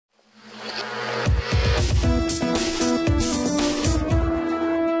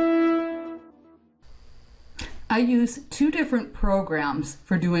I use two different programs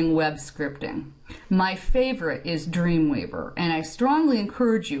for doing web scripting. My favorite is Dreamweaver, and I strongly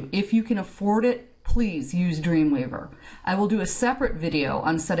encourage you, if you can afford it, please use Dreamweaver. I will do a separate video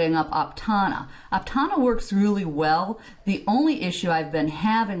on setting up Aptana. Aptana works really well. The only issue I've been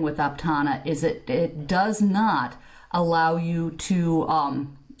having with Aptana is it does not allow you to,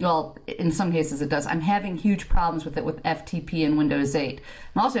 well, in some cases it does. I'm having huge problems with it with FTP in Windows 8.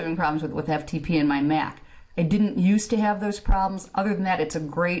 I'm also having problems with FTP in my Mac. I didn't used to have those problems. Other than that, it's a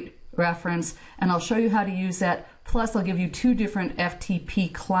great reference, and I'll show you how to use that. Plus, I'll give you two different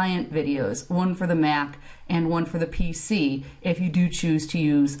FTP client videos, one for the Mac and one for the PC, if you do choose to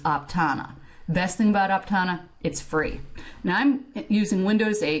use Aptana. Best thing about Aptana, it's free. Now, I'm using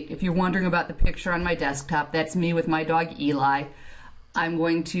Windows 8. If you're wondering about the picture on my desktop, that's me with my dog Eli. I'm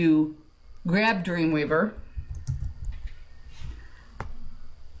going to grab Dreamweaver,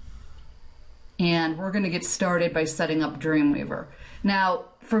 and we're going to get started by setting up Dreamweaver. Now,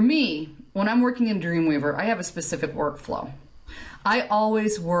 for me, when I'm working in Dreamweaver, I have a specific workflow. I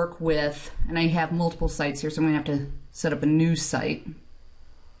always work with, and I have multiple sites here, so I'm going to have to set up a new site.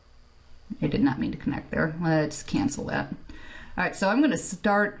 I did not mean to connect there. Let's cancel that. All right, so I'm going to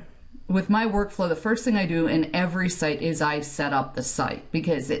start with my workflow. The first thing I do in every site is I set up the site,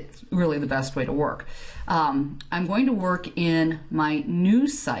 because it's really the best way to work. I'm going to work in my new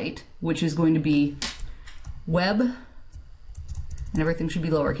site, which is going to be web, and everything should be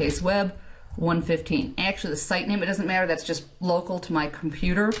lowercase, web 115. Actually, the site name, it doesn't matter, that's just local to my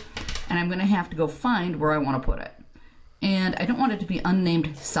computer, and I'm going to have to go find where I want to put it. And I don't want it to be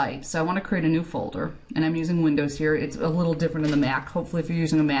unnamed site, so I want to create a new folder, and I'm using Windows here. It's a little different in the Mac. Hopefully if you're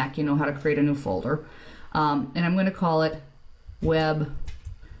using a Mac, you know how to create a new folder. And I'm going to call it web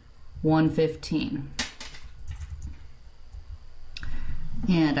 115.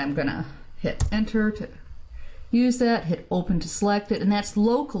 And I'm going to hit enter to use that, hit open to select it, and that's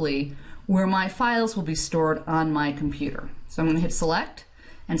locally where my files will be stored on my computer. So I'm going to hit select,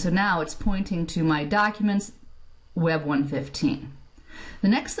 and so now it's pointing to my documents, web 115. The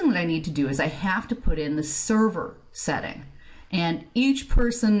next thing that I need to do is I have to put in the server setting. And each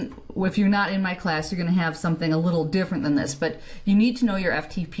person, if you're not in my class, you're going to have something a little different than this, but you need to know your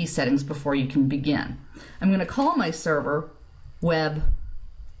FTP settings before you can begin. I'm going to call my server web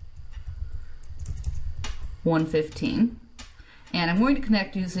 115, and I'm going to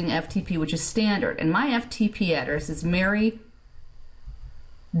connect using FTP, which is standard, and my FTP address is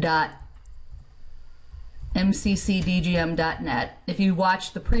mary.mccdgm.net. If you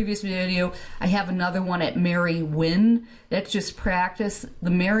watched the previous video, I have another one at Mary Win. That's just practice.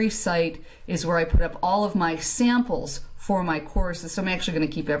 The Mary site is where I put up all of my samples for my courses, so I'm actually going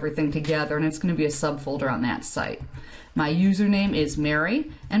to keep everything together, and it's going to be a subfolder on that site. My username is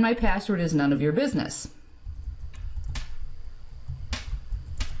Mary, and my password is none of your business.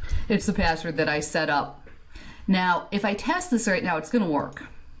 It's the password that I set up. Now, if I test this right now, it's going to work.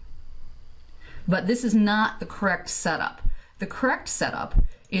 But this is not the correct setup. The correct setup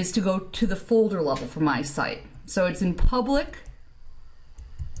is to go to the folder level for my site. So it's in public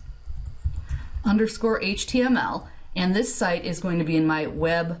 _ HTML, and this site is going to be in my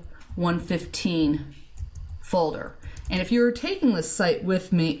web 115 folder. And if you're taking this site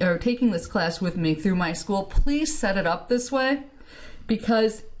with me, or taking this class with me through my school, please set it up this way,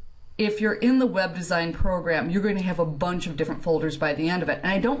 because if you're in the web design program, you're going to have a bunch of different folders by the end of it.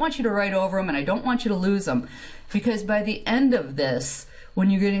 And I don't want you to write over them, and I don't want you to lose them, because by the end of this, when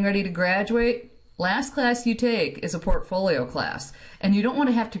you're getting ready to graduate, last class you take is a portfolio class. And you don't want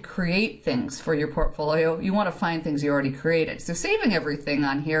to have to create things for your portfolio. You want to find things you already created. So saving everything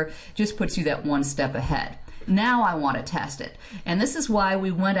on here just puts you that one step ahead. Now I want to test it. And this is why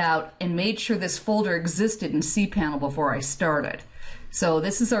we went out and made sure this folder existed in cPanel before I started. So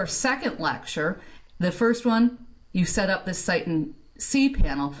this is our second lecture. The first one, you set up this site in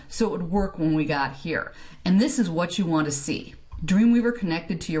cPanel so it would work when we got here. And this is what you want to see. Dreamweaver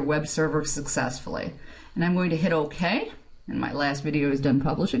connected to your web server successfully. And I'm going to hit OK. And my last video is done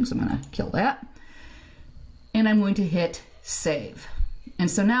publishing, so I'm going to kill that. And I'm going to hit save.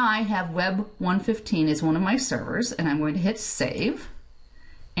 And so now I have web 115 as one of my servers, and I'm going to hit save.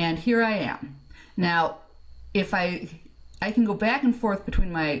 And here I am. Now, if I can go back and forth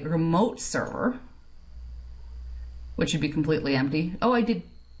between my remote server, which should be completely empty. Oh, I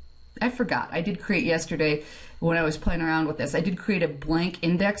forgot. I did create yesterday when I was playing around with this. I did create a blank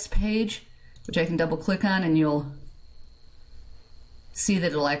index page, which I can double click on, and you'll see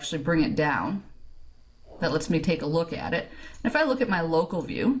that it'll actually bring it down. That lets me take a look at it. And if I look at my local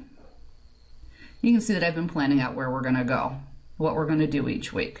view, you can see that I've been planning out where we're going to go, what we're going to do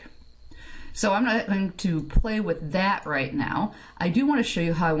each week. So I'm not going to play with that right now. I do want to show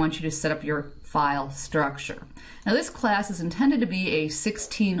you how I want you to set up your file structure. Now this class is intended to be a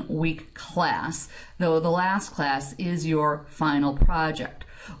 16-week class, though the last class is your final project.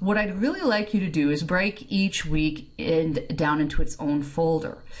 What I'd really like you to do is break each week down into its own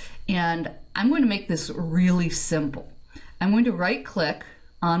folder. And I'm going to make this really simple. I'm going to right-click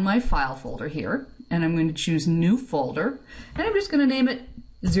on my file folder here, and I'm going to choose New Folder, and I'm just going to name it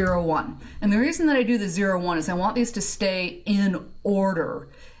 01. And the reason that I do the 01 is I want these to stay in order.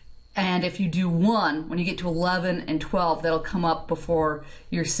 And if you do 1, when you get to 11 and 12, that'll come up before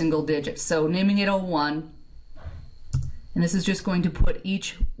your single digits. So naming it 01, and this is just going to put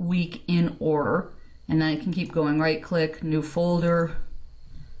each week in order. And then I can keep going, right-click, New Folder,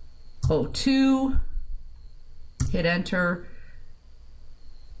 02, hit Enter,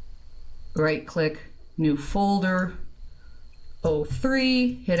 right-click, New Folder,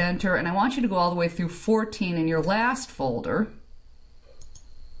 03, hit Enter, and I want you to go all the way through 14 in your last folder.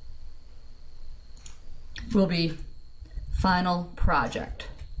 Will be Final Project.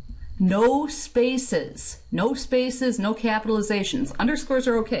 No spaces, no spaces, no capitalizations. Underscores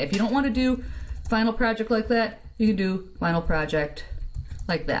are okay. If you don't want to do Final Project like that, you can do Final Project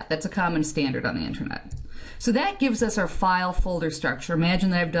like that. That's a common standard on the internet. So that gives us our file folder structure. Imagine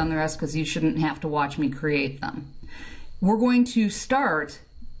that I've done the rest because you shouldn't have to watch me create them. We're going to start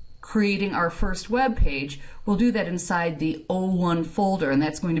creating our first web page. We'll do that inside the 01 folder, and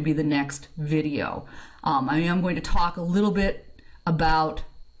that's going to be the next video. I am going to talk a little bit about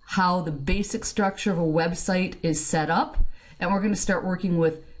how the basic structure of a website is set up, and we're going to start working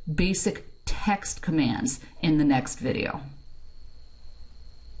with basic text commands in the next video.